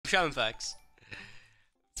show him facts.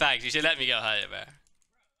 Facts, you should let me go higher, bro.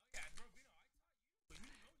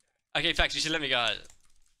 Okay, facts, you should let me go higher.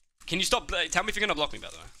 Can you stop? Tell me if you're gonna block me, by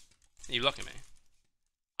the way. Are you blocking me?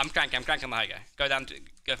 I'm cranking my high guy. Go down to,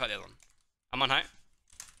 go fight the other one. I'm on high.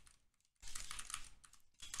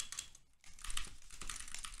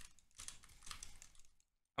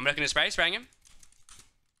 I'm looking to spray, spraying him.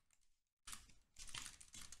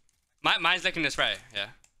 Mine's looking to spray, yeah.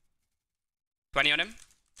 20 on him.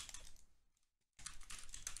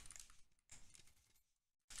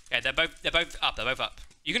 Yeah, they're both up.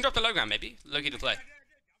 You can drop the low ground maybe. Low key to play.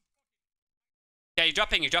 Yeah, you're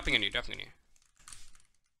dropping on you.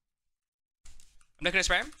 I'm looking to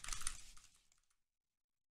spray him.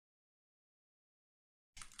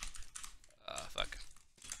 Oh, fuck.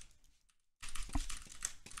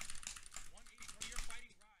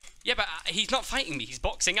 Yeah, but he's not fighting me. He's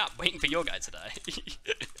boxing up, waiting for your guy to die.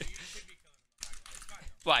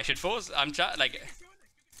 What, I should force? I'm trying, like...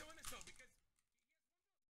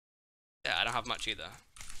 Yeah, I don't have much either.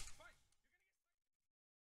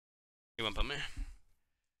 You won't put me.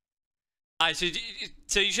 Alright, so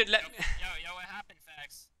you should let... Yo, what happened,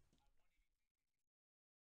 Fax?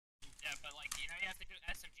 Yeah, but like, you know you have to do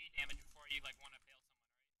SMG damage before you like want to fail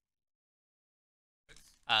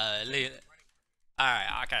someone, right?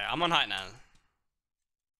 Alright, okay, I'm on height now.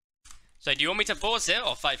 So do you want me to force it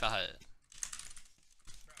or fight for height?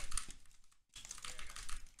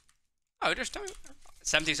 Oh, just don't.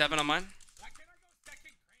 77 on mine.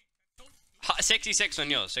 66 on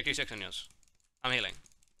yours. 66 on yours. I'm healing.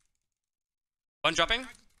 One dropping.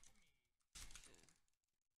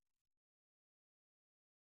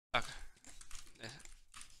 Okay.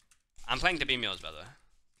 I'm playing to beam yours, by the way.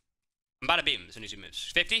 I'm about to beat him as soon as he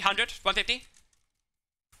moves. 50, 100, 150.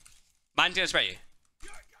 Mine's gonna spray you.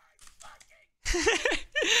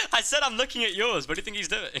 I said I'm looking at yours. What do you think he's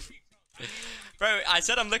doing? Bro, I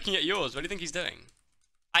said I'm looking at yours. What do you think he's doing?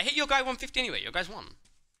 I hit your guy 150 anyway. Your guy's won.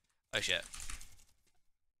 Oh shit.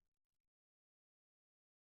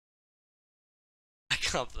 I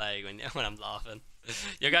can't play when I'm laughing.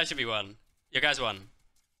 Your guy should be won. Your guy's won.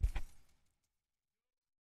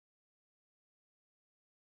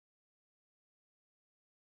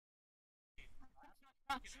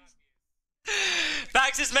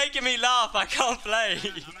 Fax is making me laugh. I can't play.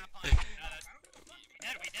 I'm not playing. No,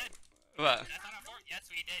 we did. What? Yes,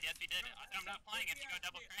 we did. I'm not playing if you go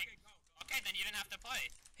double crank. Okay, then you didn't have to play.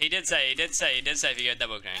 He did say if you get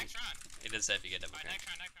double crank. Next round. He did say if you get double crank. Next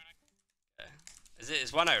round. Okay.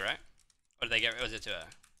 It's 1-0, right? Or did they get? Or was it 2-0?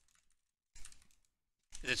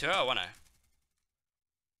 Is it 2-0 or 1-0?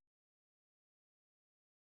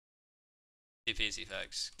 easy,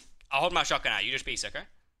 folks. I'll hold my shotgun out. You just peace, okay?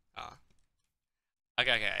 Oh.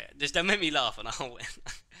 Okay. Just don't make me laugh and I'll win.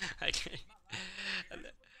 Okay.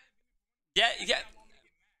 Yeah.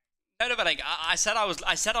 No, but like I said I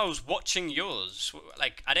was watching yours.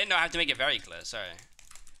 Like I didn't know how to make it very clear. Sorry.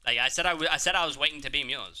 Like I said I was waiting to beam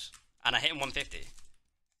yours, and I hit him 150.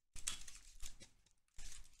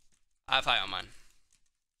 I have height on mine.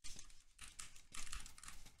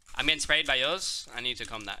 I'm getting sprayed by yours. I need to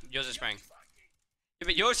calm that. Yours is spraying. Yeah,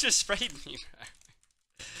 but yours just sprayed me, bro.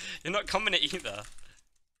 You're not coming it either.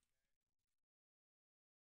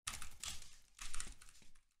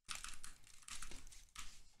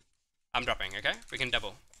 I'm dropping, okay? We can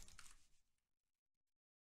double.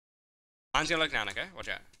 Mine's gonna look down, okay? Watch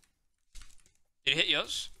out. Did it hit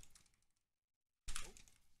yours?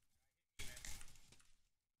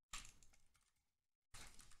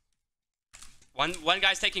 One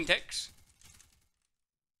guy's taking ticks.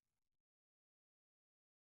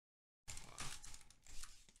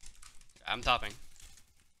 I'm topping.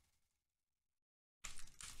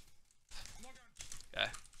 Okay.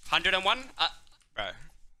 101? Bro.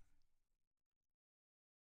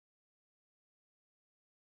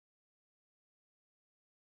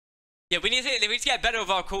 Yeah, we need to get better with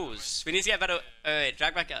our calls. We need to get better. Wait,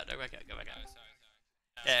 drag back out, go back out.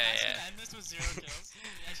 Sorry. Yeah. And this was 0 kills.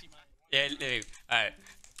 Yeah, alright.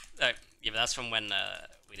 Yeah, but that's from when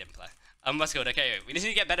we didn't play. What's good? Okay, we need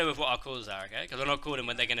to get better with what our calls are, okay? Because we're not calling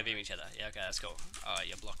when they're gonna beam each other. Yeah, okay, that's cool. Oh,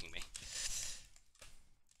 you're blocking me.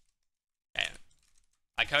 Okay.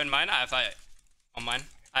 I cone mine. I have fight on mine.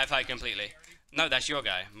 I have fight completely. No, that's your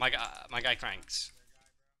guy. My guy cranks.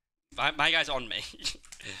 My guy's on me.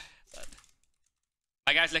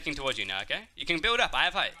 My guy's looking towards you now, okay? You can build up. I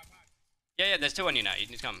have height. Yeah, there's 2 on you now. You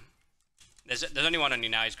need to come. There's only 1 on you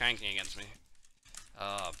now. He's cranking against me.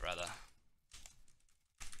 Oh, brother.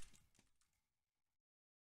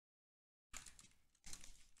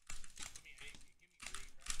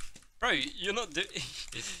 Bro, you're not doing...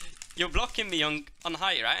 You're blocking me on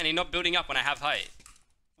height, right? And you're not building up when I have height.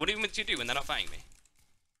 What do you want me to do when they're not fighting me?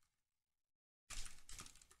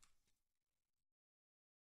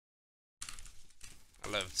 I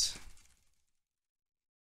lived.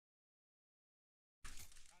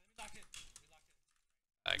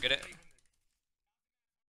 Get it?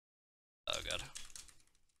 Oh god.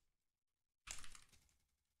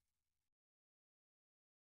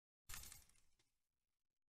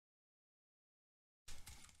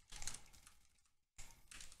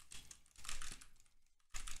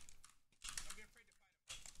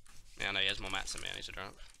 Yeah, I know he has more mats than me. I need to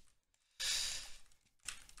drop.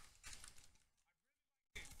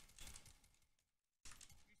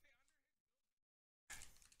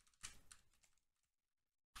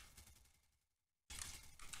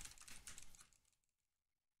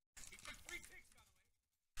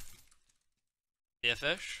 Yeah,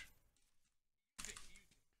 fish.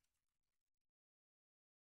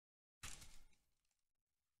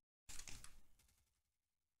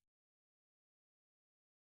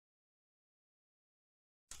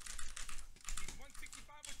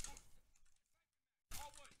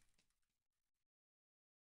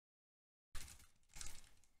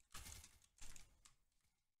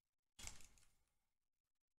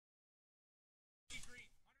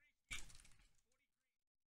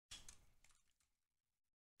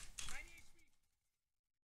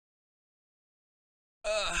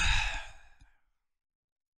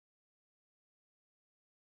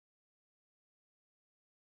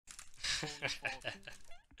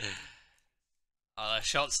 Oh, that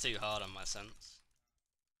shot's too hard on my sense.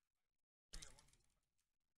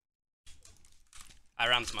 I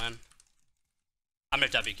rammed mine. I'm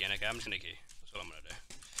gonna W again, okay? I'm just gonna key. That's what I'm gonna do.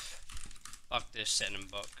 Fuck this sitting in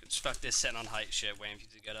box. Fuck this sitting on height shit, waiting for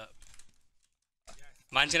you to get up.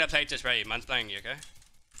 Mine's gonna play to spray you. Mine's playing you, okay?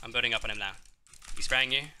 I'm building up on him now. He's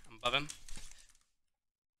spraying you. I'm above him.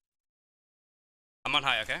 I'm on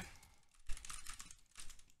height, okay?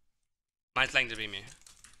 Mine's playing to beam you.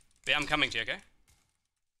 But I'm coming to you, okay?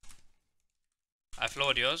 I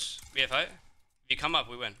floored yours. We have height. If you come up,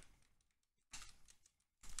 we win.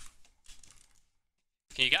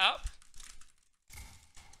 Can you get up?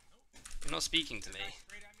 You're not speaking to me.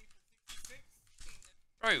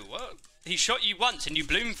 Bro, what? He shot you once and you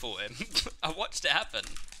bloomed for him. I watched it happen.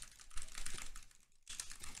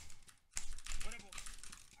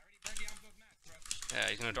 Yeah,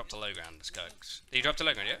 he's gonna drop to low ground, this cokes. Did he drop to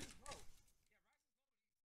low ground yet?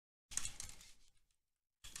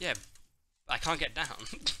 Yeah, I can't get down.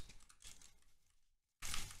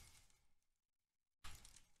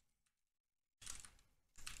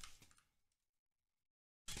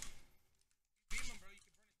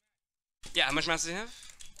 Yeah, how much mass does he have?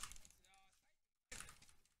 I'm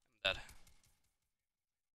dead.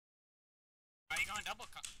 Are you going double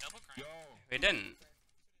crank? We didn't.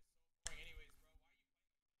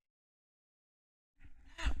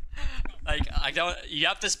 Like, I don't. You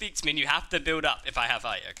have to speak to me and you have to build up if I have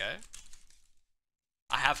height, okay?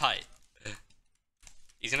 I have height.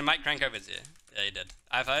 He's gonna mic crank over to you. Yeah, he did.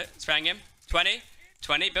 I have height. Spraying him. 20.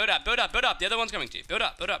 20. Build up, build up, build up. The other one's coming to you. Build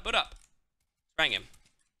up, build up, build up. Spraying him.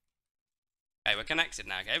 Okay, we're connected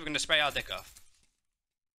now, okay? We're gonna spray our dick off.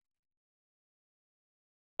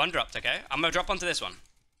 One dropped, okay? I'm gonna drop onto this one.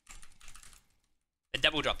 They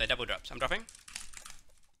double drop, they double drops. I'm dropping.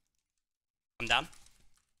 I'm down.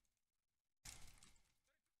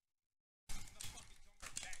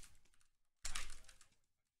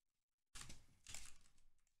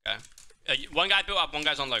 Okay. One guy built up, one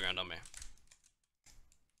guy's on low ground on me.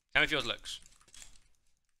 Tell me if yours looks.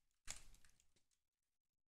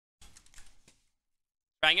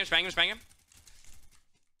 Spraying him, spraying him, spraying him.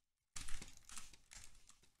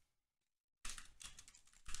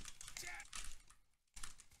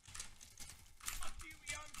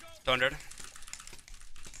 $200.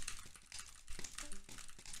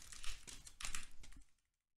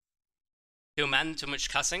 Yo man, too much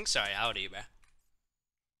cussing? Sorry, how old are you, bro?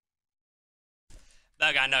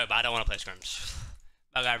 That guy, no, but I don't want to play scrims.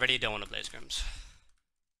 That guy, I really don't want to play scrims.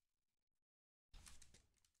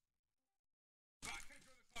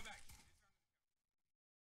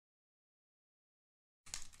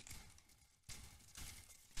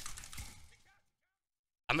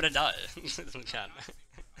 I'm gonna die. Can't.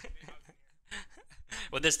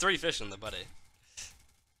 Well, there's 3 fish on the buddy.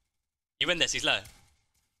 You win this, he's low.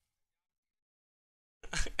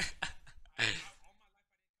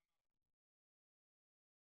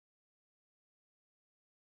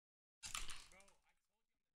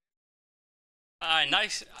 Alright,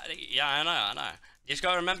 nice. Yeah, I know, I know. You just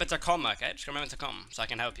gotta remember to come, okay? Just remember to come so I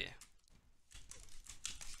can help you.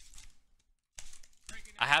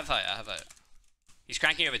 I have height, I have height. He's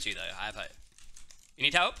cranking over to you though, I have height. You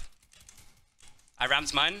need help? I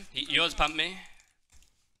rammed mine. Yours pumped me.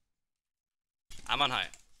 I'm on height.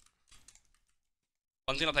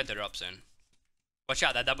 One's gonna play the drop soon. Watch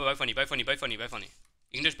out, they're double both on you, both on you, both on you, both on you.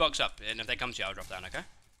 You can just box up, and if they come to you, I'll drop down, okay?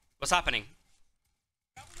 What's happening?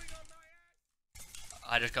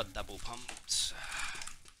 I just got double pumped.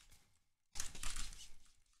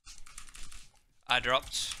 I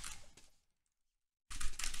dropped.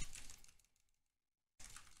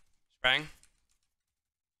 Sprang.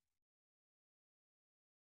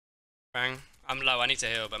 Sprang. I'm low, I need to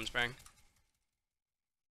heal, but I'm sprang.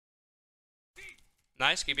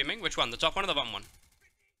 Nice, keep aiming. Which one? The top one or the bottom one?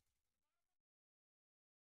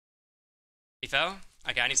 He fell?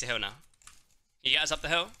 Okay, I need to heal now. Can you get us up the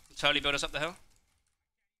hill? Totally build us up the hill?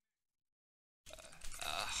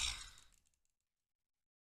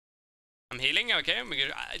 I'm healing, okay.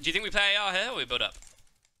 Do you think we play AR here or we build up?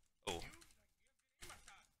 Oh.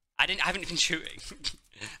 I haven't been shooting.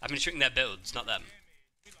 I've been shooting their builds, not them.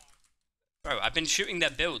 Bro, I've been shooting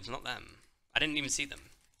their builds, not them. I didn't even see them.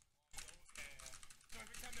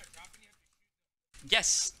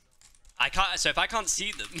 Yes. I can't, so if I can't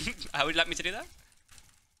see them, how would you like me to do that?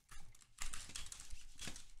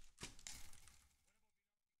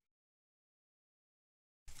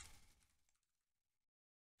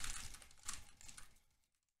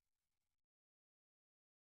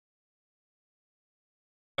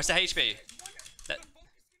 What's the HP?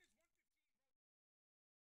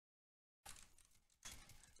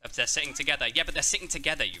 If they're sitting together. Yeah, but they're sitting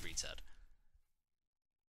together, you retard.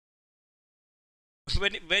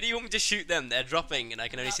 Where do you want me to shoot them? They're dropping and I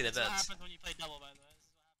can only see their birds. This is what happens when you play double, by the way.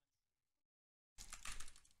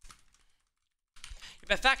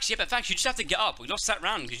 This is what happens. Yeah, but facts, you just have to get up. We lost that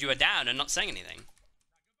round because you were down and not saying anything.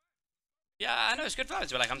 Yeah, I know, it's good vibes,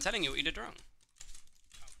 but like, I'm telling you what you did wrong.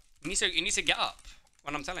 You need to get up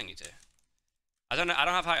when I'm telling you to. I don't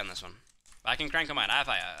have height on this one. But I can crank on mine. I have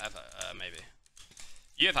height, maybe.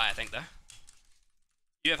 You have height, I think, though.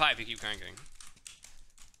 You have height if you keep cranking.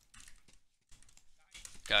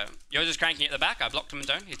 Okay, you're just cranking at the back. I blocked him in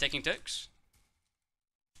zone. He's taking ticks.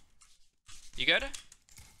 You good? Yep.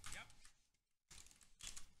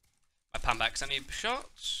 I pump back any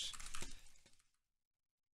shots.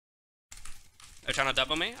 They're trying to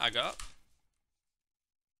double me. I got up.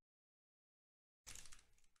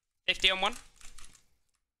 50 on one.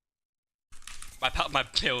 My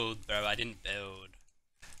build, bro. I didn't build.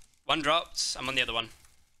 One dropped. I'm on the other one.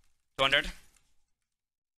 200.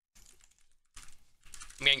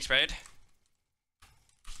 I'm getting sprayed.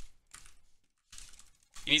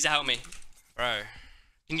 You need to help me. Bro.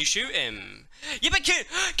 Can you shoot him? Yeah, but can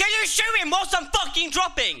you shoot him whilst I'm fucking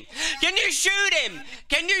dropping? Can you shoot him?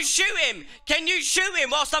 Can you shoot him? Can you shoot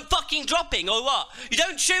him whilst I'm fucking dropping or what? You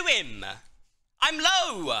don't shoot him. I'm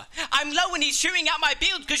low. I'm low and he's shooting at my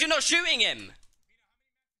build because you're not shooting him.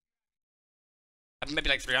 Maybe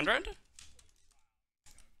like 300?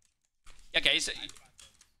 Okay, so...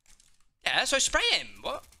 Yeah, so spray him.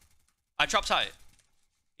 What? I dropped height.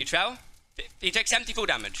 You trail? He takes 74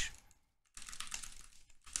 damage.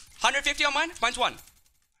 150 on mine? Mine's one.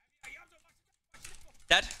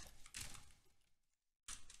 Dead.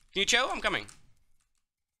 Can you chill? I'm coming.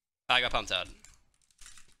 I got pumped out.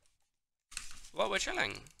 Well, we're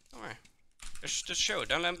chilling. Don't worry. Just chill.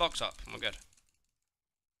 Don't let him box up. We're good.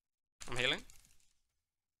 I'm healing.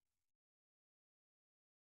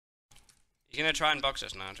 He's gonna try and box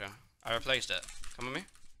us now, Joe. I replaced it. Come with me.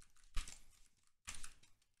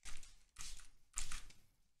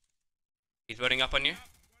 He's building up on you.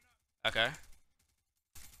 Okay.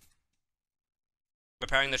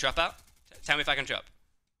 Repairing the drop out. Tell me if I can drop.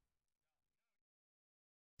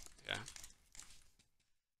 Okay.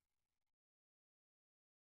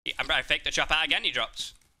 I faked the chop out again, he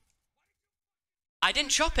dropped. I didn't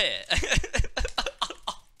chop it.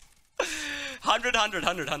 100.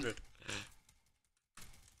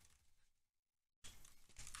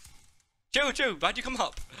 Joe, why'd you come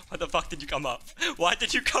up? Why the fuck did you come up? Why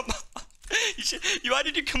did you come up? Why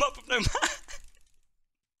did you come up with no mats?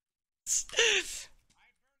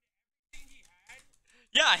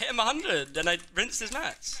 Yeah, I hit him 100, then I rinsed his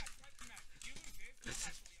mats.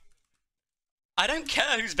 I don't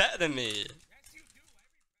care who's better than me.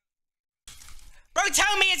 Bro,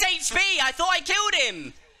 tell me his HP! I thought I killed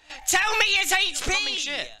him! Tell me his HP!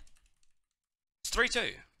 Shit. It's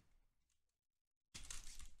 3-2.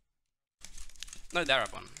 No, they're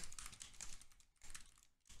up one.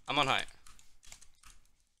 I'm on height.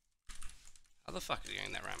 How the fuck are you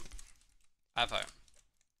getting that ramp? I have height.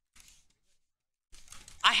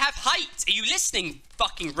 I have height! Are you listening,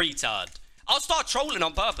 fucking retard? I'll start trolling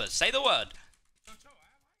on purpose. Say the word.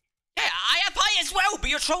 Yeah, I have height as well, but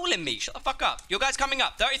you're trolling me. Shut the fuck up. Your guy's coming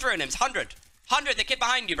up. 33 on him. 100. 100, the kid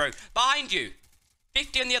behind you, bro. Behind you.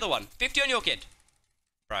 50 on the other one. 50 on your kid.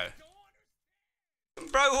 Bro.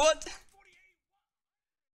 Bro, what?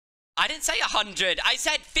 I didn't say 100. I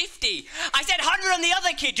said 50. I said 100 on the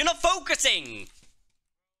other kid. You're not focusing.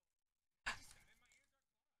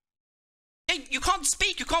 Hey, you can't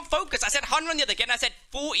speak. You can't focus. I said 100 on the other kid, and I said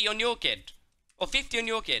 40 on your kid. Or 50 on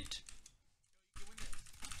your kid.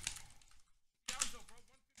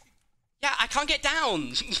 Yeah, I can't get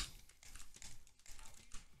down.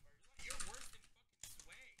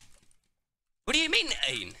 What do you mean,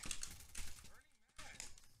 Ain?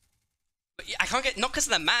 I can't get, not because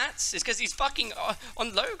of the mats, it's because he's fucking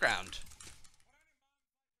on low ground.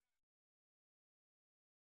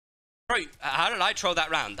 Bro, how did I troll that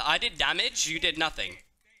round? I did damage, you did nothing.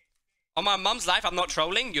 On my mum's life, I'm not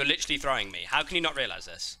trolling, you're literally throwing me. How can you not realize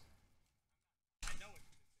this?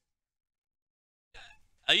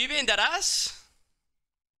 Are you being dead ass?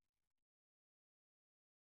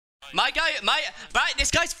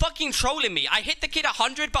 This guy's fucking trolling me. I hit the kid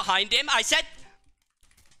 100 behind him. I said,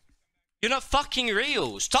 you're not fucking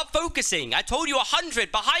real. Stop focusing. I told you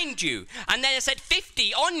 100 behind you. And then I said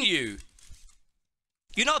 50 on you.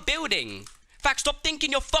 You're not building. In fact, stop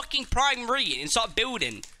thinking you're fucking primary and start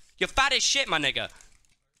building. You're fat as shit, my nigga.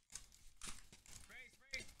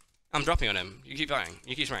 I'm dropping on him. You keep going.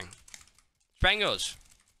 You keep spraying. Spraying yours.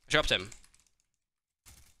 I dropped him.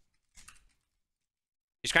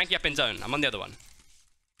 He's cranking up in zone. I'm on the other one.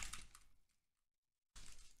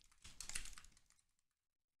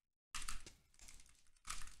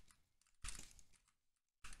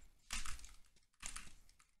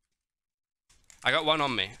 I got one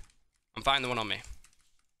on me. I'm fighting the one on me.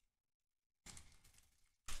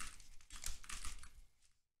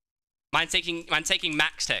 Mine's taking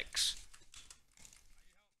max ticks.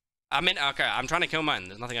 Okay, I'm trying to kill mine.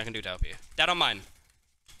 There's nothing I can do to help you. Dead on mine.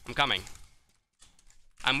 I'm coming.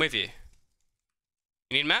 I'm with you.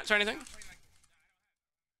 You need mats or anything?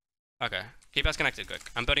 Okay. Keep us connected quick.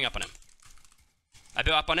 I'm building up on him. I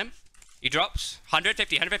built up on him. He drops.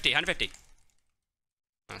 150, 150, 150.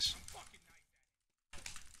 Nice.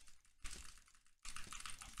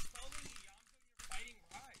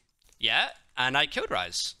 Yeah, and I killed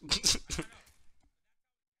Rise.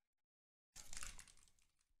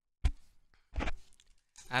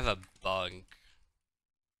 I have a bug.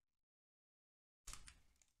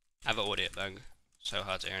 I have an audio bug. So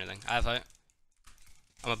hard to hear anything. I have hope.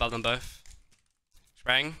 I'm above them both.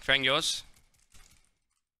 Spraying yours.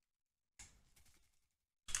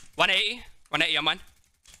 180. 180 on mine.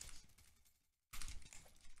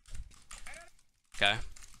 Okay.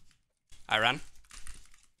 I ran.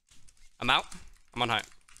 I'm out. I'm on height.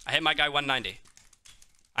 I hit my guy 190.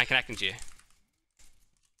 I'm connecting to you.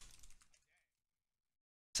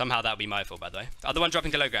 Somehow that'll be my fault, by the way. The other one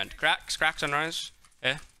dropping to low ground. Cracks on Rise.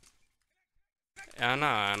 Yeah. Yeah, no.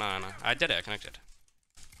 I did it. I connected.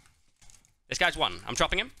 This guy's one. I'm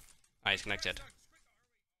dropping him. Oh, he's connected.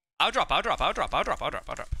 I'll drop.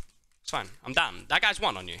 It's fine. I'm down. That guy's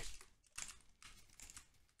one on you.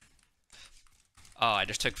 Oh, I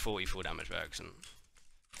just took 44 damage by accident.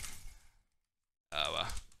 Oh, well.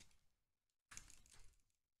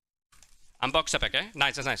 I'm boxed up, okay?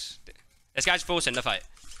 Nice. This guy's forcing the fight.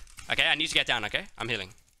 Okay, I need to get down, okay? I'm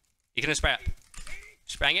healing. You can spray up.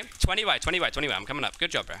 Spraying him. 20 white. I'm coming up.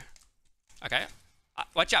 Good job, bro. Okay.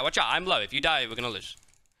 Watch out. I'm low. If you die, we're gonna lose.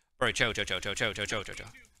 Bro, chill.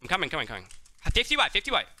 I'm coming. 50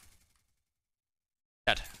 white.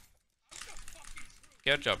 Dead.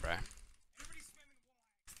 Good job, bro.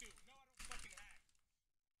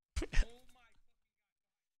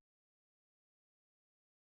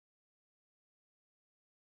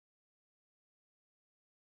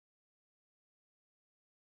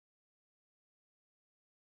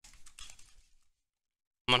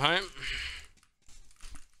 I'm on home.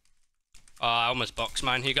 Oh, I almost boxed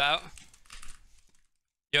mine. He got out.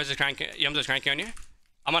 EOMZO's cranking on you.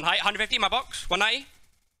 I'm on height. 150 in my box. 190.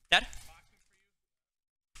 Dead.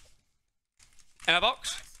 In my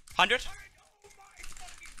box. 100.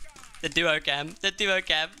 The duo cam.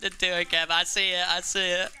 I see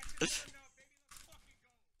it.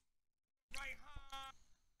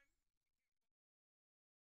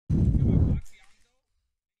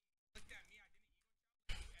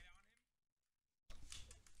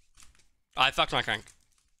 I fucked my crank.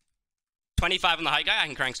 25 on the height guy. I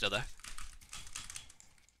can crank still though.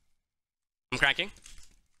 I'm cranking.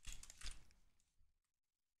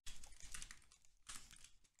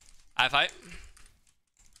 I have height.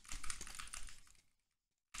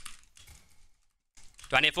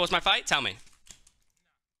 Do I need to force my fight? Tell me.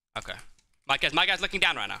 Okay. My guy's looking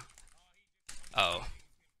down right now. Oh.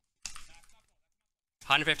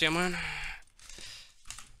 150 on one.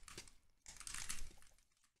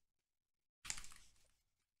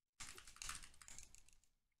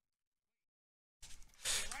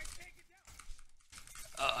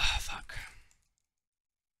 Oh, fuck.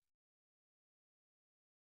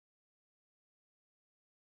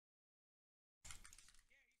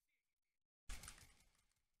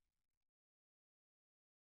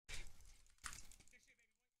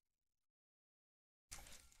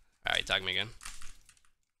 Alright, tag me again.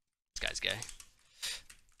 This guy's gay.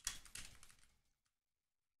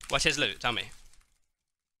 What's his loot? Tell me.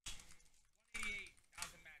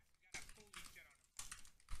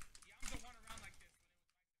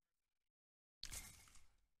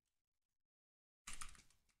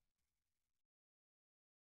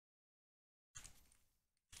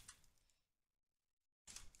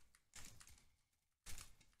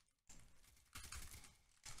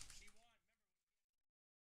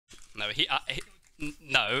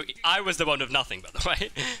 No, I was the one with nothing, by the way.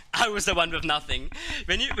 I was the one with nothing.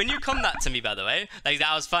 When you come that to me, by the way, like that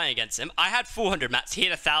I was fighting against him, I had 400 mats, he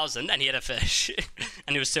had 1,000, and he had a fish.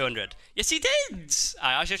 And he was 200. Yes, he did!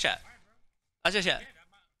 I should chat.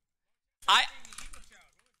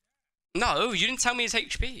 No, you didn't tell me his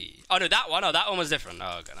HP. Oh, no, that one. Oh, that one was different.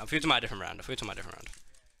 Oh, okay. I'll to my different round.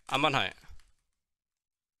 I'm on height.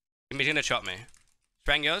 He's gonna chop me.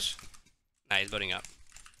 Sprang yours? Nah, he's building up.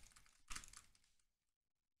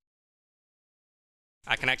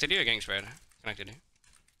 I connected you or getting sprayed? Connected you.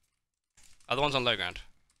 Other one's on low ground.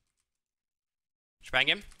 Sprang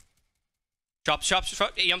him. Chop.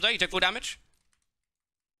 EOMZO, you took full damage.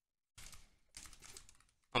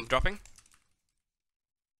 I'm dropping.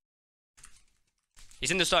 He's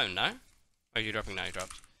in the stone, no? Oh, you're dropping now, he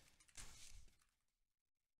dropped.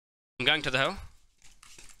 I'm going to the hill.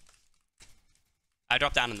 I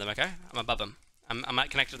drop down on them, okay? I'm above them. I'm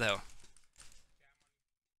connected to the hill.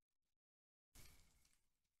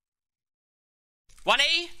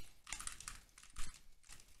 $180!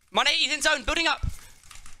 180, he's in zone, building up!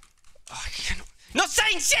 Oh, not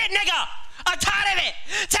saying shit, nigga! I'm tired of it!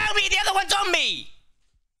 Tell me the other one's on me!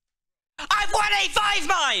 I've 185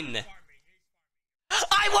 mine!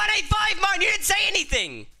 I 185 mine, you didn't say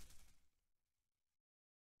anything!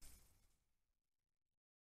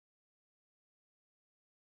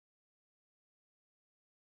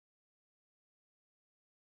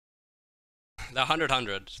 The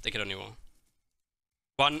 100, stick it on your wall.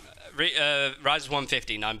 Rise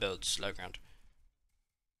 150, 9 builds, low ground.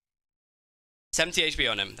 70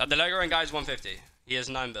 HP on him. The low ground guy is 150. He has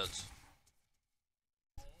 9 builds.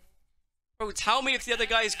 Bro, tell me if the other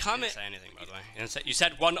guy is coming. Didn't say anything, by the way. You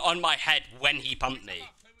said one on my head when he pumped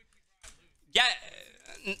me. Yeah.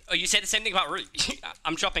 Oh, you said the same thing about Root.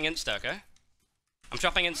 I'm chopping insta, okay? I'm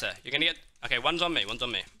chopping insta. You're gonna get. Okay, one's on me.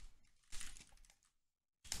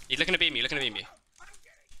 He's looking to beam me.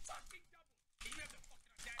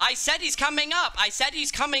 I said he's coming up. You're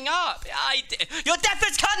deaf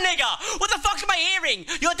as cunt, nigga. What the fuck am I hearing?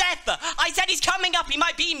 You're deaf. I said he's coming up. He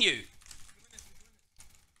might beam you.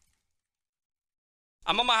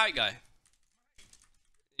 I'm on my height, guy.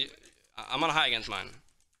 I'm on a height against mine.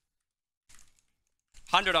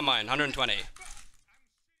 100 on mine. 120.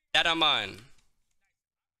 Dead on mine.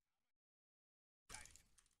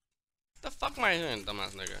 The fuck am I hearing,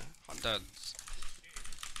 dumbass nigga? Hot duds.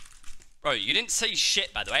 Bro, you didn't say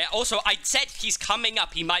shit, by the way. Also, I said he's coming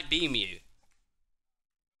up. He might beam you.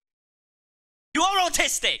 You are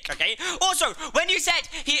autistic, okay? Also, when you said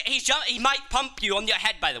he might pump you on your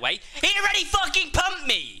head, by the way, he already fucking pumped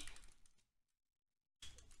me.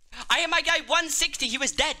 I had my guy 160. He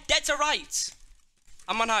was dead. Dead's alright.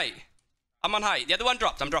 I'm on height. The other one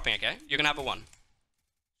dropped. I'm dropping, okay? You're gonna have a 1.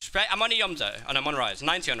 I'm on EOMZO, and I'm on rise.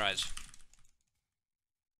 90 on rise.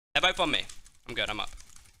 They're both on me. I'm good. I'm up.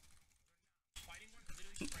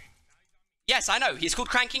 Yes, I know. He's called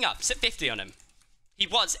cranking up. Sit 50 on him. He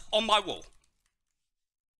was on my wall.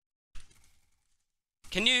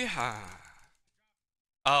 Can you...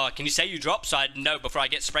 can you say you drop so I know before I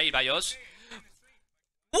get sprayed by yours?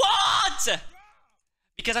 What?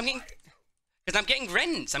 Because I'm getting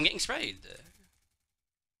rinsed. I'm getting sprayed.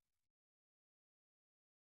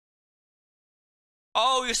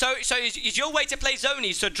 Oh, so is your way to play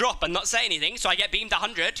zonies to drop and not say anything, so I get beamed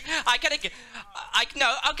 100?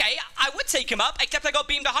 No, okay, I would take him up, except I got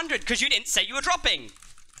beamed 100 because you didn't say you were dropping.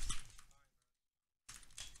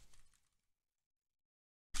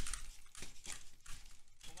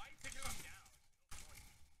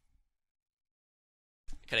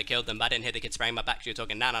 Could have killed them, but I didn't hear the kid spraying my back. You were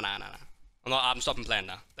talking, nah. I'm stopping playing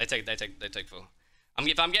now. They take full.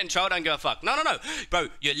 If I'm getting trolled, I don't give a fuck. No. Bro,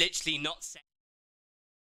 you're literally not set.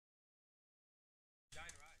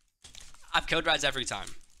 I've killed Rise every time.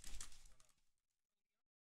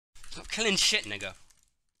 Stop killing shit, nigga.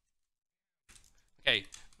 Okay.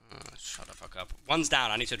 Shut the fuck up. One's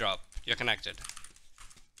down, I need to drop. You're connected.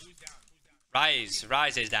 Who's down?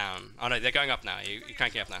 Rise is down. Oh no, they're going up now. You're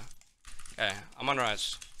cranking up now. Okay, I'm on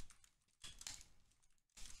Rise.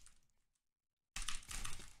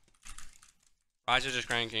 Rise is just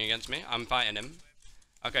cranking against me. I'm fighting him.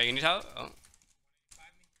 Okay, you need help? Oh.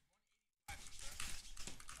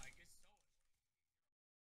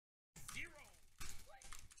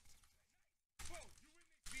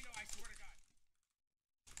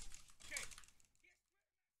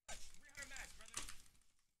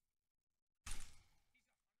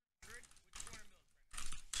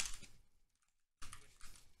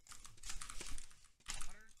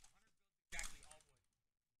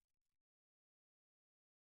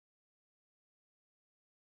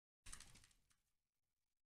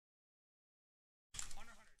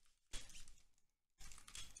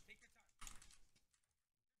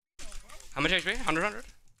 How much HP? 100?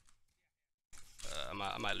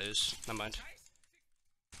 I might lose. Never mind.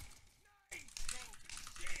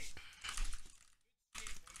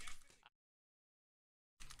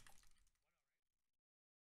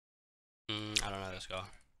 I don't know, let's go.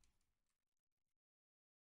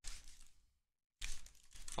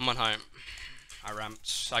 I'm on high. I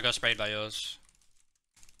ramped. I got sprayed by yours.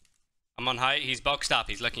 I'm on high. He's boxed up.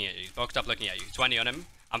 He's looking at you. He's boxed up looking at you. 20 on him.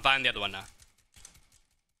 I'm fighting the other one now.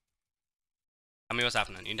 Tell me what's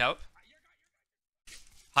happening. You need help?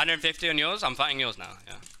 150 on yours? I'm fighting yours now.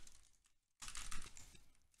 Yeah.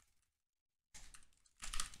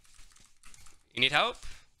 You need help?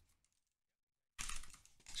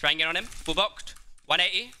 Spraying in on him. Full boxed.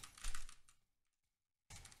 180.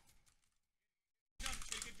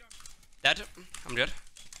 Dead. I'm good.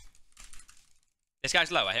 This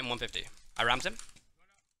guy's low. I hit him 150. I rammed him.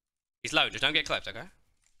 He's low. Just don't get clipped, okay?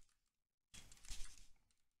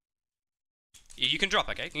 You can drop,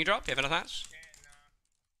 okay? Can you drop? You have enough mats?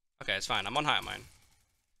 Okay, it's fine. I'm on high on mine.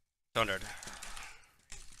 200.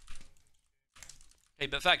 Hey,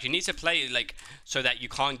 but fact, you need to play, like, so that you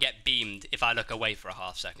can't get beamed if I look away for a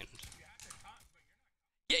half second.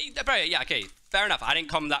 Yeah, bro, yeah, okay. Fair enough. I didn't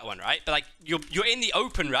come that one, right? But, like, you're in the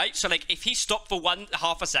open, right? So, like, if he stopped for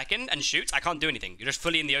half a second and shoots, I can't do anything. You're just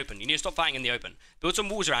fully in the open. You need to stop fighting in the open. Build some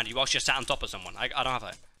walls around you whilst you're sat on top of someone. I don't have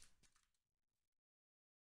height.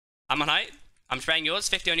 I'm on height. I'm spraying yours.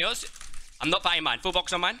 50 on yours. I'm not fighting mine. Full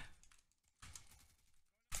box on mine.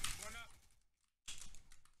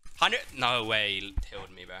 100. No way he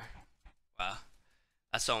killed me, bro. Wow.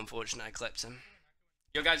 That's so unfortunate. I clipped him.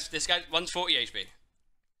 Yo, guys, this guy, 140 HP.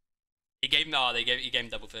 He gave him, he gave him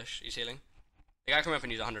double fish. He's healing. The guy coming up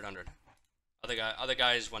and he's 100. Other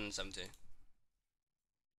guy is 170.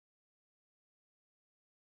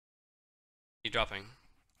 He's dropping.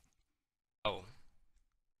 Oh.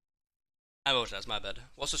 I will, that's my bad.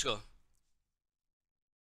 What's the score?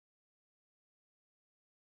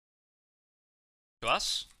 To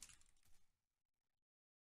us?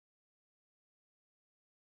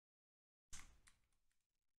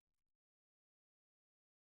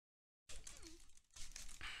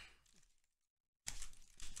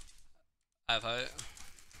 I have hope.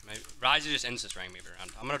 Maybe Rise is just insta-spraying me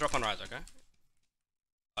around. I'm gonna drop on Rise, okay?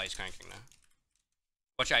 Oh, he's cranking now.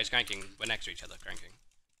 Watch out, he's cranking. We're next to each other, cranking.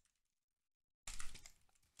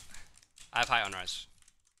 I have height on Rise.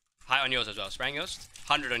 Height on yours as well. Spraying yours.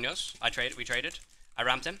 100 on yours. We traded. I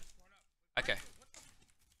ramped him. Okay.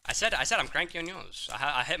 I said I'm cranky on yours.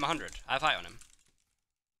 I hit him 100. I have height on him.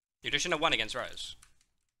 You just shouldn't have won against Rise.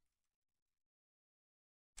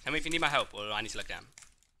 Tell me if you need my help or I need to look down.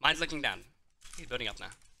 Mine's looking down. He's building up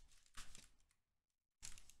now.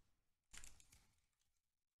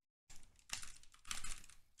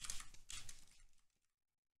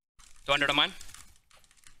 $200 on mine.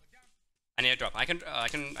 I need a drop. I don't know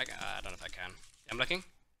if I can. I'm looking.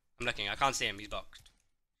 I can't see him. He's boxed.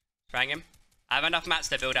 Spraying him. I have enough mats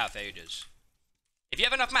to build out for ages. If you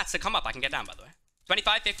have enough mats to come up, I can get down, by the way.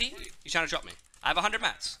 25, 50. He's trying to drop me. I have 100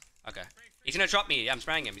 mats. Okay. He's gonna drop me. I'm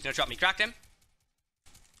spraying him. He's gonna drop me. Cracked him.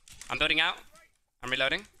 I'm building out. I'm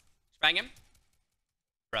reloading. Spraying him.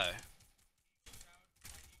 Bro.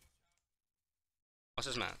 What's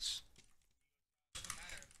his mats?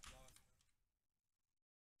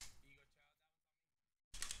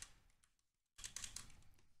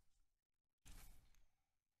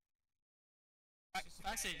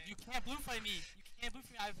 FAXUTY, you can't blue fight me. You can't blue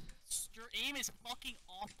fight me. Your aim is fucking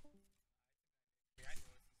awful.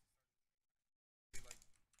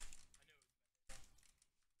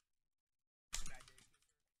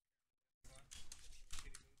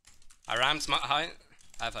 I rammed smart height.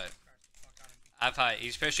 I have height. I have height.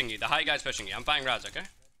 He's pushing you. The height guy's pushing you. I'm fighting Raz, okay?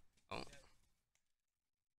 Oh.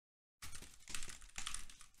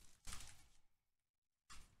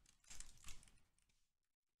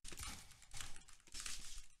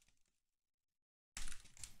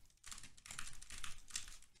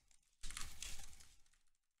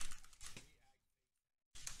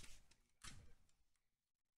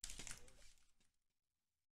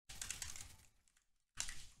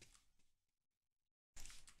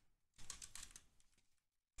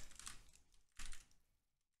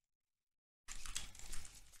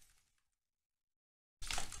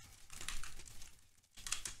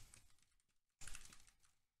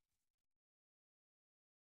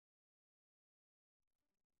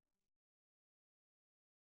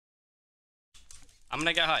 I'm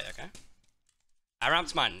gonna get height, okay? I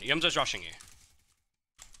ramped mine. EOMZO's rushing you.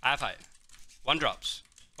 I have height. One drops.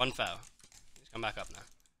 One fell. He's come back up now.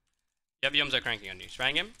 You have EOMZO cranking on you.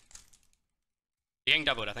 Spraying him. You're getting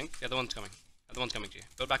doubled, I think. The other one's coming. The other one's coming to you.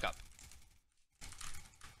 Build back up.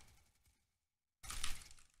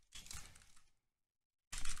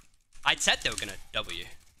 I'd said they were gonna double you.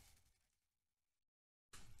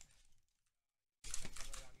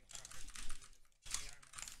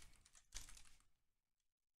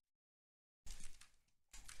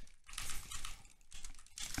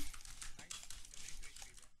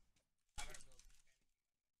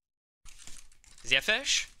 Is he a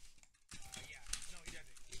fish?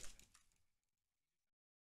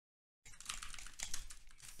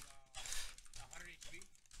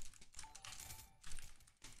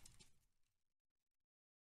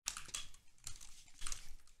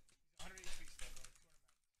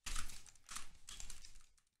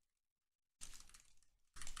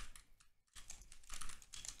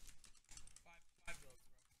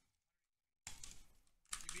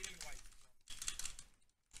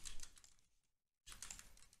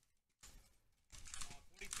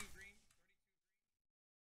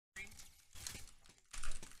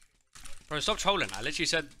 Bro, stop trolling. I literally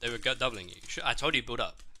said they were doubling you. I told you build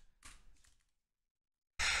up.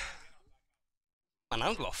 Man, I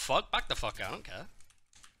don't give a fuck. Back the fuck out. I don't care.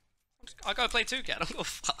 I gotta play 2K. I don't give a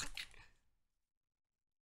fuck.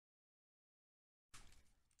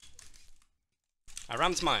 I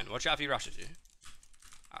rammed mine. Watch out if he rushes you.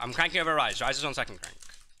 I'm cranking over Rise. Rise is on second crank.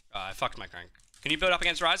 I fucked my crank. Can you build up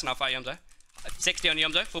against Rise and I'll fight EOMZO? 60 on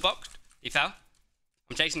EOMZO. Full boxed. He fell.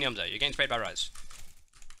 I'm chasing EOMZO. You're getting sprayed by Rise.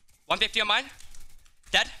 150 on mine.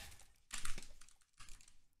 Dead.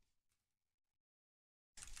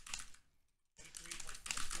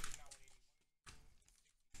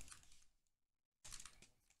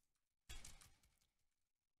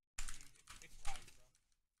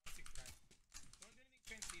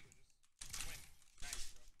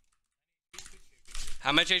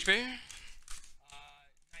 How much HP?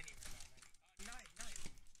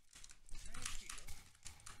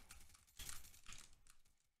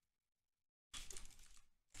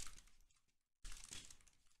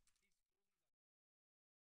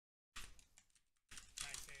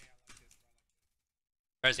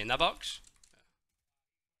 Where is he? In that box?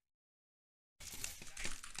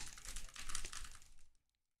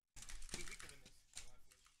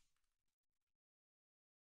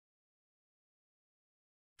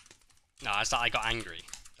 No, I got angry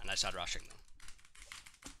and I started rushing them.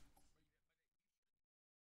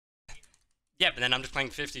 Yeah, but then I'm just playing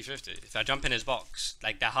 50-50. If I jump in his box,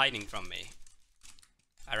 like they're hiding from me.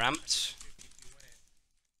 I ramped.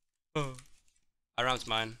 I ramped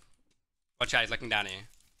mine. Watch out, he's looking down at you.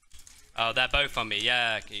 Oh, they're both on me.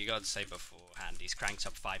 Yeah, okay, you gotta say beforehand. He's cranked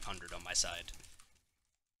up 500 on my side.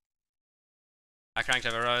 I cranked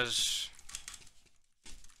over Rose.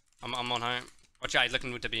 I'm on home. Watch out, he's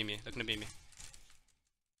looking to beam me. Looking to beam me.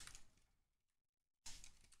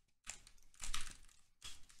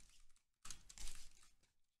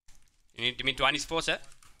 Do I need to force it?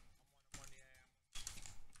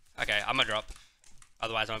 Okay, I'm gonna drop.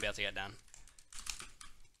 Otherwise I won't be able to get down.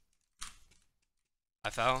 I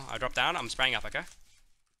fell. I dropped down. I'm spraying up, okay?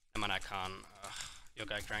 And man, I can't. Ugh, you'll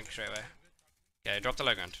go crank straight away. Okay, drop the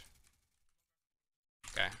low ground.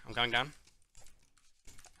 Okay, I'm going down.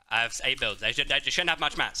 I have 8 builds. They shouldn't have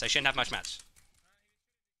much mats. They shouldn't have much mats.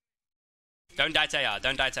 Don't die to AR.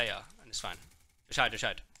 Don't die to AR. And it's fine. Just hide, just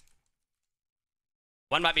hide.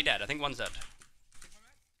 One might be dead. I think one's dead.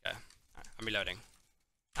 Okay. Right, I'm reloading.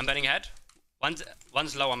 I'm burning ahead.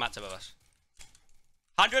 One's low on mats above us.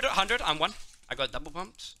 100. I'm 1. I got double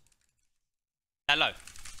pumps. Hello.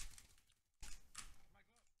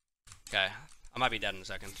 Okay. I might be dead in a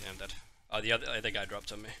second. Yeah, I'm dead. Oh, the other guy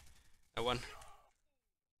dropped on me. I won.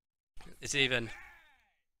 It's even.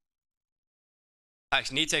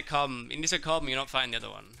 Actually, you need to calm. You're not fighting the other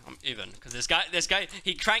one. Even because this guy,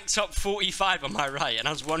 he cranked up 45 on my right, and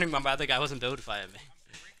I was wondering why my other guy wasn't build fighting me.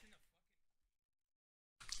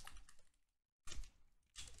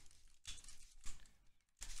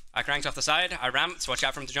 I cranked off the side. I ramped. Watch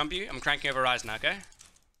out for him to jump you. I'm cranking over rise now. Okay.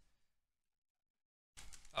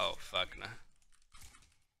 Oh fuck no.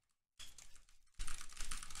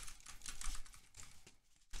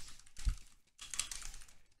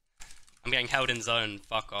 I'm getting held in zone.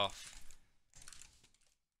 Fuck off.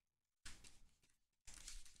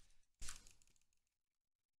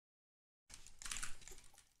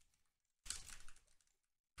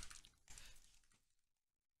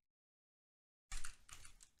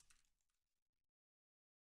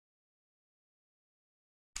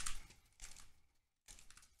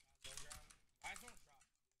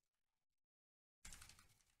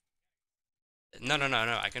 No.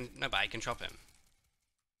 I can but I can chop him.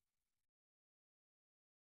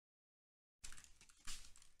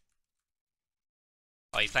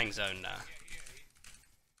 Oh, he's playing zone now.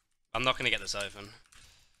 I'm not gonna get this open.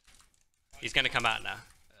 He's gonna come out now.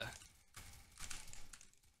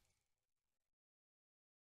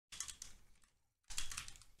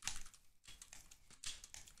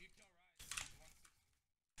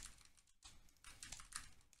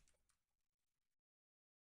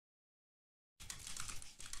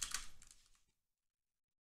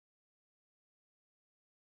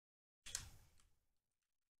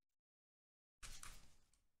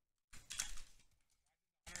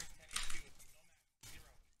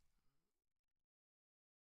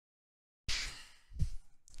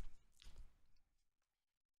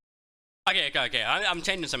 Okay. I'm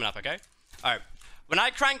changing something up, okay? Alright. When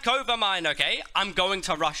I crank over mine, okay, I'm going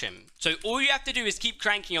to rush him. So all you have to do is keep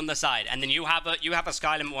cranking on the side, and then you have a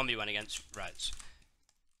Skyrim 1v1 against Rides.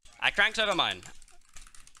 I cranked over mine.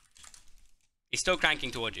 He's still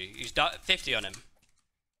cranking towards you. He's 50 on him.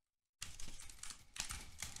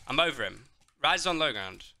 I'm over him. Rise is on low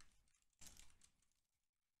ground.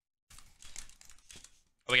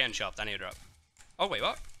 Oh, we're getting chopped. I need to drop. Oh, wait,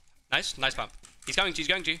 what? Nice pump. He's going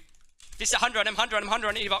to. This is 100 on him, 100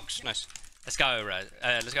 on Evox. Nice. Let's go, Rise.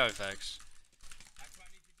 Let's go, folks.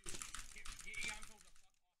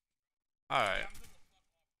 Alright.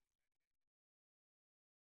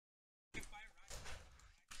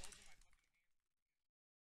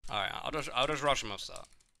 Alright, I'll just rush him off start.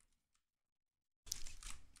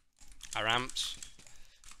 I ramped.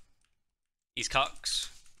 He's cucks.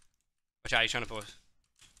 Watch out, he's trying to force.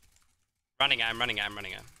 Running at him.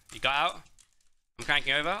 He got out. I'm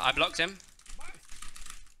cranking over. I blocked him.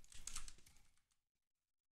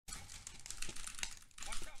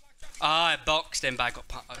 Ah, I boxed him, but I got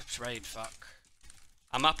sprayed. Fuck.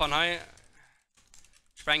 I'm up on high.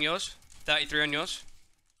 Spraying yours. 33 on yours.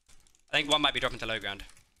 I think one might be dropping to low ground.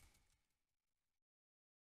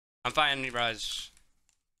 I'm fighting Rise.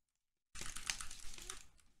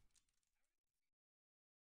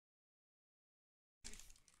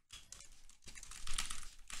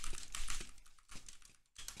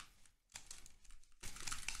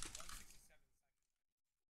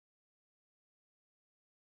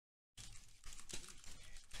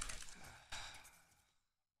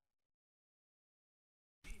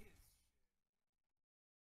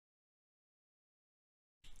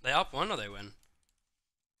 They up one or they win?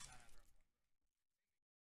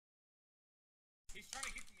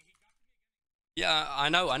 Yeah, I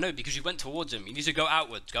know, because you went towards him. You need to go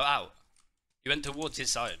outwards, go out. You went towards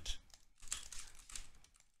his side.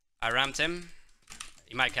 I ramped him.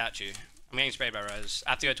 He might catch you. I'm getting sprayed by Rise. I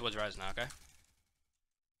have to go towards Rise now, okay?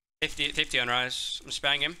 50 on Rise. I'm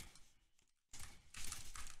spraying him.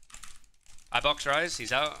 I box Rise,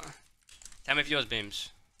 he's out. Tell me if yours beams.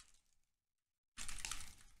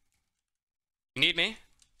 You need me?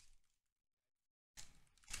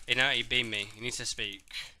 You know, he beamed me. He needs to speak.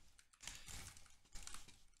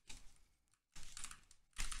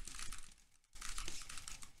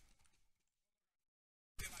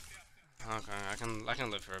 Okay, I can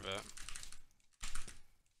live for a bit.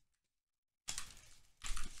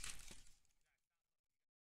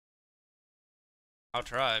 I'll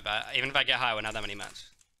try, but even if I get high, I won't have that many mats.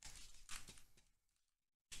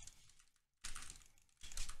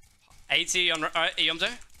 80 on EOMZO?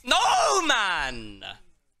 No, man!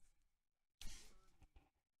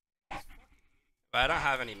 But I don't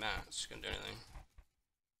have any mats. Couldn't do anything.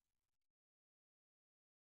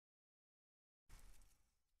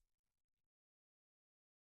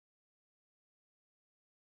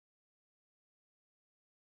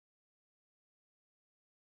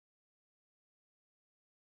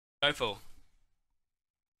 Go full.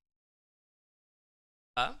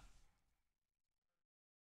 Huh?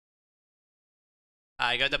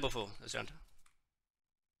 I go double full this round.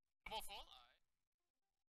 Double full?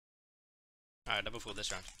 Alright, double full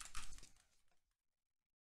this round.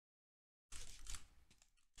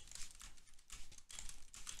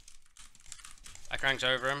 I cranked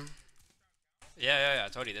over him. Yeah, I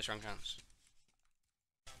told you this round counts.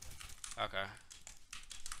 Okay.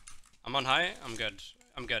 I'm on high, I'm good.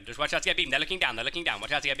 I'm good. Just watch out to get beamed. They're looking down,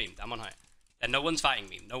 Watch out to get beamed. I'm on high. And no one's fighting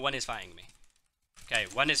me. No one is fighting me. Okay,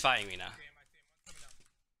 one is fighting me now.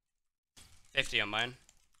 50 on mine.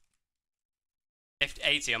 50,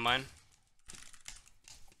 80 on mine.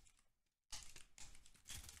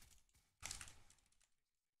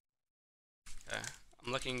 Okay,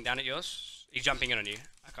 I'm looking down at yours. He's jumping in on you.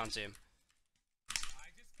 I can't see him. I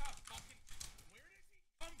just got fucking. Where did he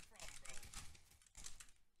come from, bro?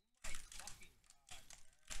 Oh my fucking god, man.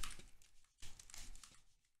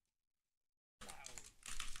 Wow.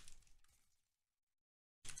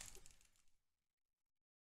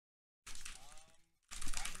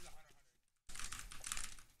 Why is it 100?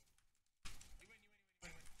 You win.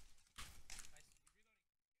 Nice.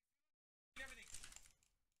 You're reloading. Everything.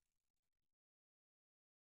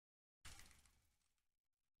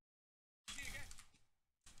 See again.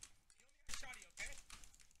 You only got shoddy, okay?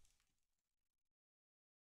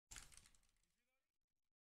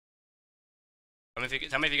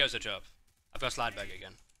 Tell me if he goes to job. I've got slide bag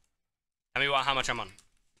again. Tell me how much I'm on.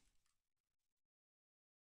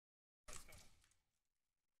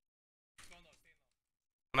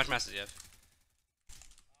 How much masters do you have?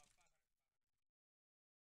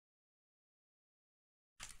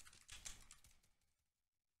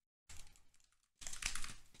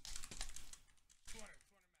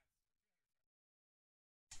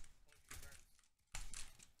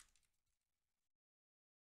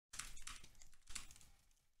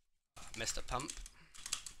 Missed a pump.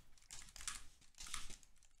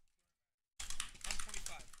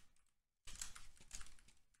 125.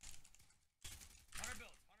 100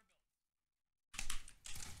 bills.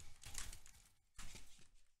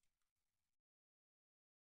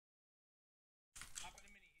 Hop on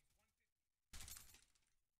the mini. He's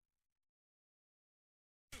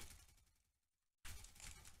 150.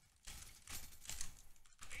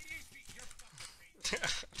 80 HP. You're fucking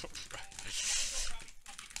crazy.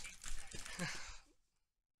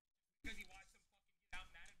 Because he watched him fucking get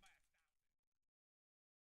outmatted by 1,000.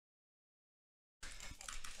 You're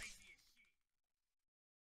fucking crazy as shit.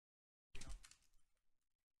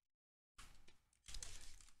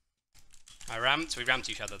 I ramped. We ramped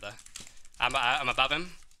each other there. I'm above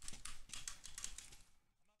him.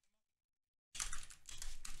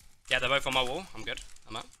 Yeah, they're both on my wall. I'm good.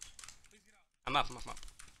 I'm up. I'm up.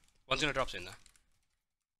 One's gonna drop soon though.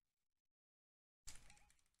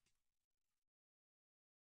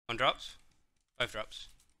 One drops. Both drops.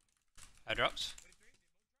 I drops.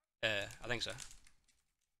 I think so.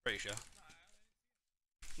 Pretty sure.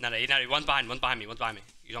 No, one's behind me.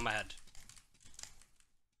 He's on my head.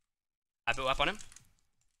 I built up on him.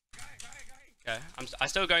 Okay, I'm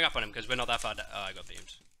still going up on him because we're not that far. Oh, I got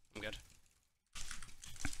beamed. I'm good.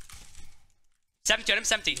 70 on him,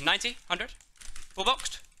 70, 90, 100. Full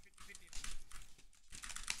boxed.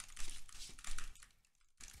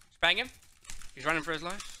 Bang him. He's running for his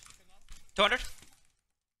life. 200.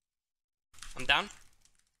 I'm down.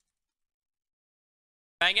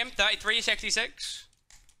 Bang him. 33, 66.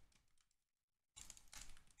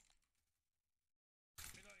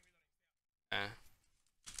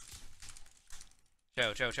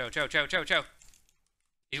 Chill.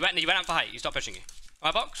 He went up for height. He stopped pushing you.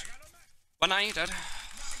 My box. 190, dead.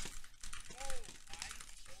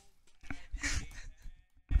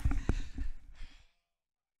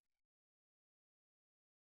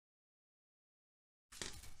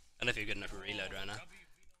 I don't know if you're good enough to reload right now.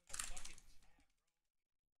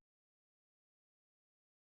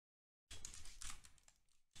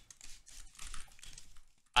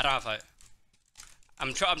 I don't have height.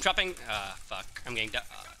 I'm trapping. Fuck. I'm getting down.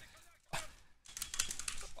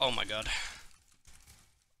 Oh my god.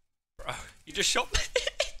 Bro, you just shot me.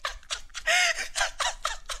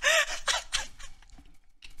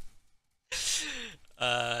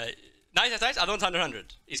 Nice. I don't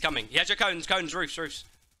 100. He's coming. He has your cones, roofs.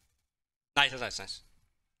 Nice.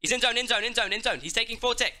 He's in zone. He's taking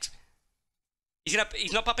 4 ticks. He's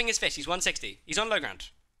not popping his fish. He's 160. He's on low ground.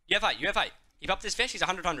 You have height. He popped his fish. He's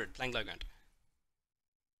 100 playing low ground.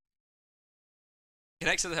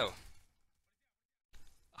 Connects to the hill.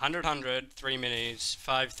 100, 3 minis,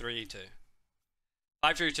 5, 3, 2.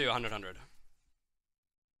 5, 3, 2, 100.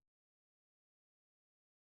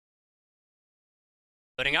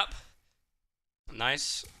 Loading up.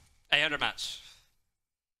 Nice. 800 mats.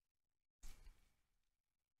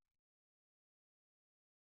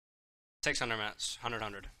 600 mats.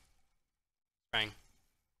 100. Spraying.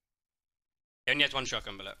 He only has one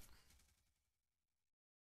shotgun bullet.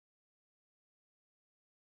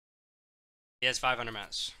 He has 500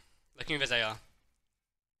 mats. Looking with his AR.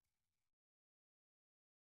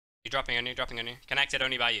 He's dropping on you, Connected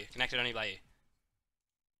only by you.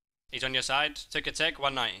 He's on your side. Took a tick,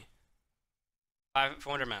 190.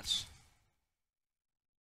 400 mats.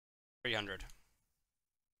 300.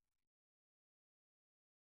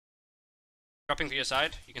 Dropping to your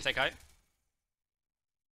side. You can take height.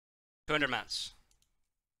 200 mats.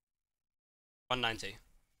 190.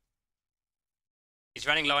 He's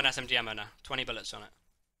running low on SMG ammo now. 20 bullets on it.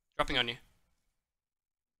 Dropping on you.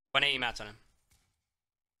 180 mats on him.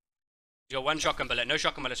 You got one shotgun bullet. No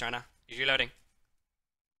shotgun bullets right now. He's reloading.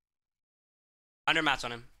 100 mats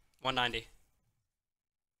on him. 190.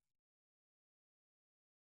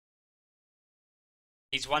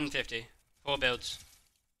 He's 150. 4 builds.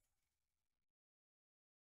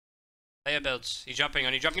 Player builds. He's jumping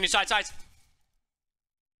on you. Jumping on your sides.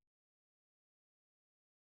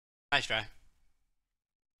 Nice try.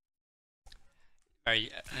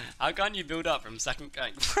 How can't you build up from second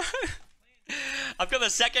crank? I've got the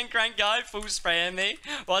second crank guy full spraying me.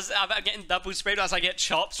 Whilst I'm getting double sprayed as I get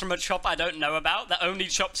chops from a chop I don't know about that only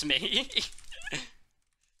chops me.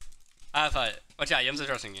 I have fight. Watch out, EOMZO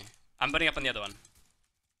trusting you. I'm putting up on the other one.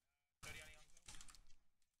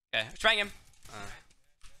 Okay, spraying him.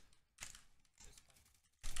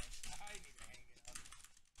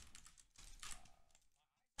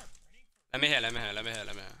 Let me hear.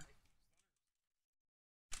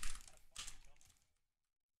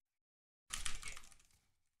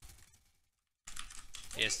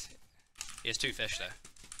 He has 2 fish there.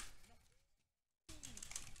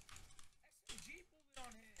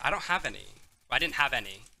 I don't have any. I didn't have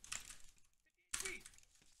any.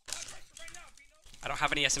 I don't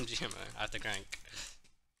have any SMG ammo. I have to crank.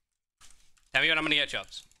 Tell me when I'm gonna get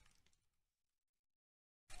chops.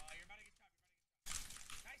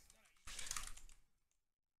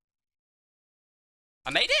 I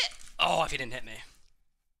made it? Oh, if he didn't hit me.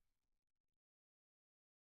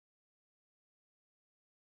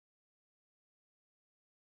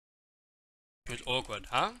 It was awkward,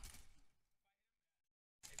 huh?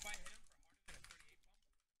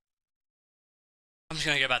 I'm just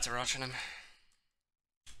gonna go back to rushing him.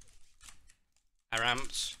 I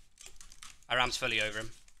ramps fully over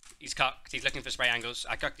him. He's cucked. He's looking for spray angles.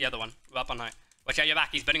 I cucked the other one. We're up on height. Watch out your back.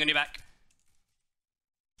 He's burning on your back.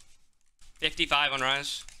 55 on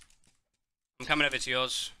rise. I'm coming over to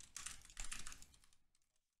yours.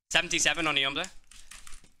 77 on EOMZO.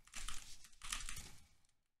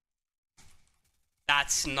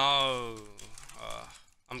 That's no. Oh,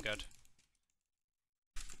 I'm good.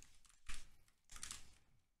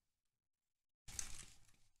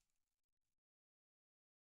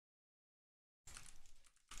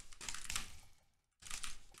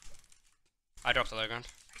 I dropped the low ground.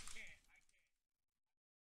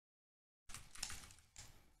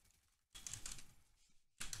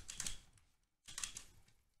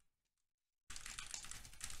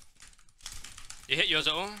 You hit yours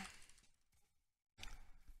at all?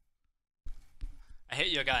 I hit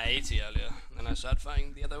your guy 80 earlier, and I started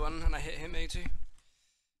fighting the other one, and I hit him 80.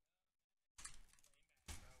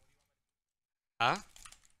 Huh?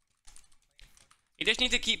 You just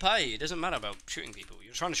need to keep height. It doesn't matter about shooting people.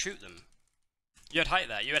 You're trying to shoot them. You had height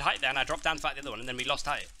there. And I dropped down to fight the other one, and then we lost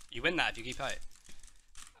height. You win that if you keep height.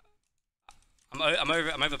 I'm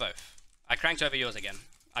over both. I cranked over yours again.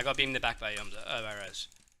 I got beamed in the back by EOMZO. Oh, by Rose.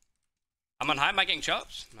 I'm on high. Am I getting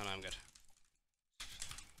chops? No, I'm good.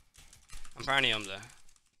 I'm firing EOMZO.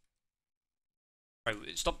 Bro,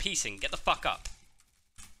 stop piecing. Get the fuck up.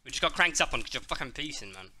 We just got cranked up on because you're fucking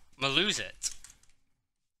piecing, man. I'm gonna lose it.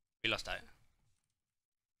 We lost out.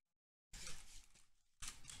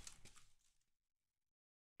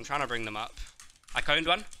 I'm trying to bring them up. I coned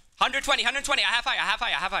one. 120. I have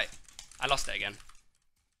height. I lost it again.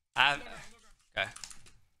 Okay.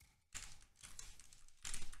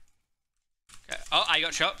 Oh, I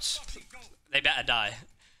got shots. They better die.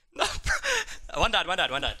 No, one died.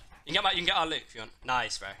 You can get our loot if you want.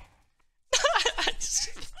 Nice, bro.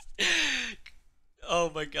 Oh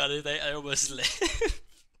my god, I almost lived.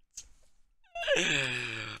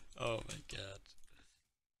 Oh my god.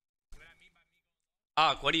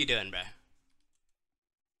 Ark, what are you doing, bro?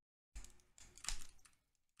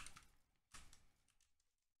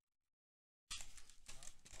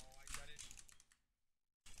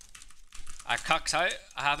 I cucked out.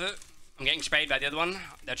 I have it. I'm getting sprayed by the other one.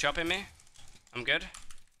 They're chopping me. I'm good.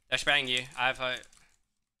 They're spraying you. I have height.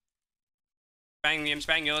 I'm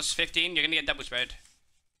spraying yours. 15. You're gonna get double sprayed.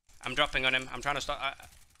 I'm dropping on him. I'm trying to stop.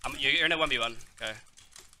 You're in a 1v1. Okay.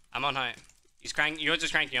 I'm on height. You're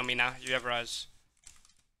just cranking on me now. You have rise.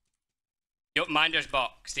 Mine just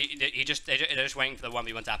boxed. They're just waiting for the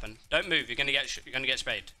 1v1 to happen. Don't move. You're gonna get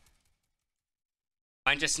sprayed.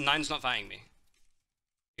 Nine's not fighting me.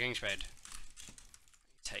 You're getting sprayed.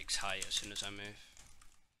 He takes height as soon as I move.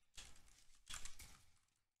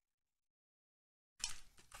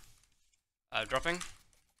 Dropping.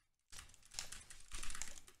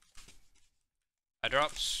 I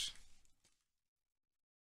drops.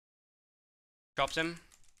 Dropped him.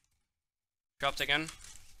 Dropped again.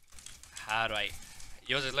 How do I...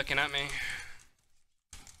 Yours is looking at me.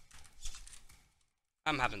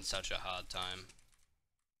 I'm having such a hard time.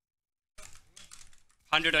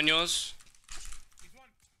 100 on yours.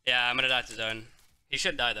 Yeah, I'm gonna die to zone. He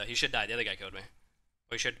should die though. He should die. The other guy killed me.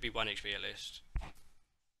 Or he should be 1 HP at least.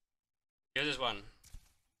 Yours is 1.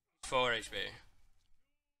 4 HP.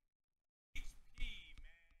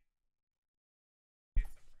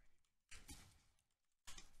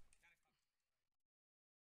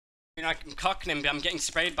 You know, I'm cocking him, but I'm getting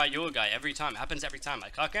sprayed by your guy every time. It happens every time. I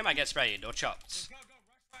cock him, I get sprayed or chopped.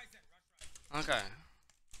 Okay.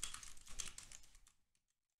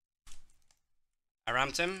 I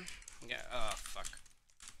ramped him. Yeah. Oh fuck.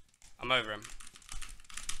 I'm over him.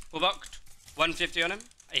 Full boxed. 150 on him.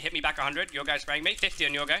 He hit me back 100. Your guy's spraying me. 50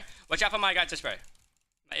 on your guy. Watch out for my guy to spray.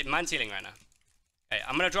 Mine's healing right now. Okay,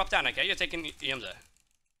 I'm gonna drop down. Okay, you're taking EOMZO.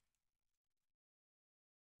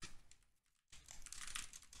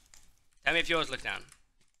 Tell me if yours look down.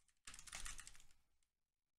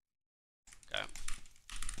 Okay.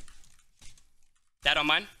 Dead on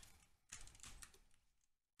mine.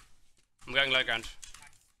 I'm going low ground.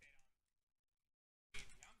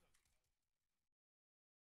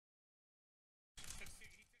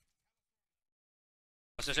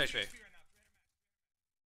 What's the HP?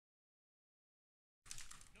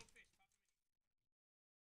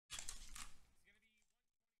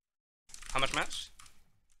 How much match?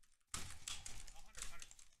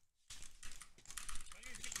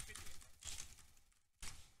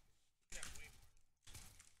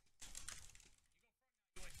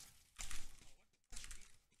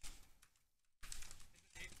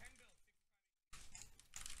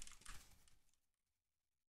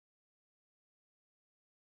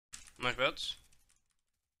 How much builds?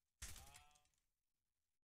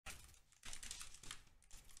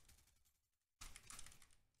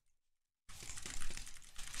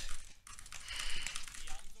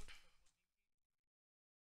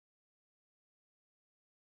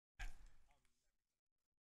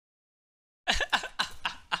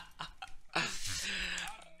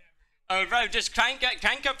 Oh bro, just crank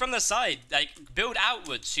up from the side, like build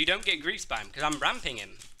outwards so you don't get grief spam, because I'm ramping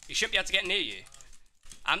him. He shouldn't be able to get near you.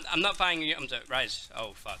 I'm not fighting you. Rise.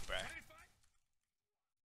 Oh fuck, bro.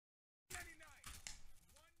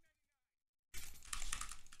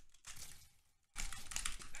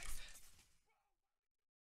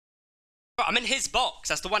 Bro, I'm in his box.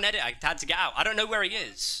 That's the one edit I had to get out. I don't know where he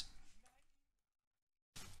is.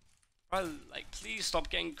 Bro, like, please stop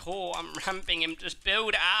getting caught. I'm ramping him. Just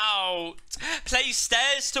build out. Play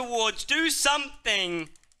stairs towards. Do something.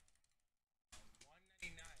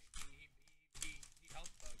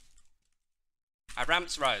 I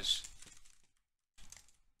ramped Rose.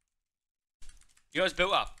 Yours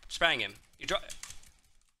built up. Spraying him. You drop.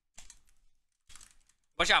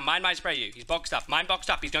 Watch out. Mine might spray you. He's boxed up. Mine boxed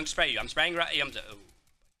up. He's going to spray you. I'm spraying right. Oh.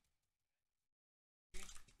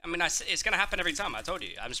 I mean, it's going to happen every time. I told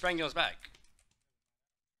you. I'm spraying yours back.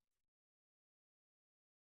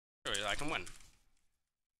 Sure, I can win.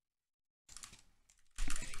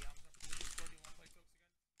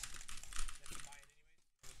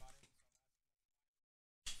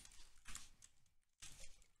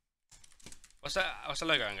 What's the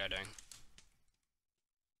logo guy doing?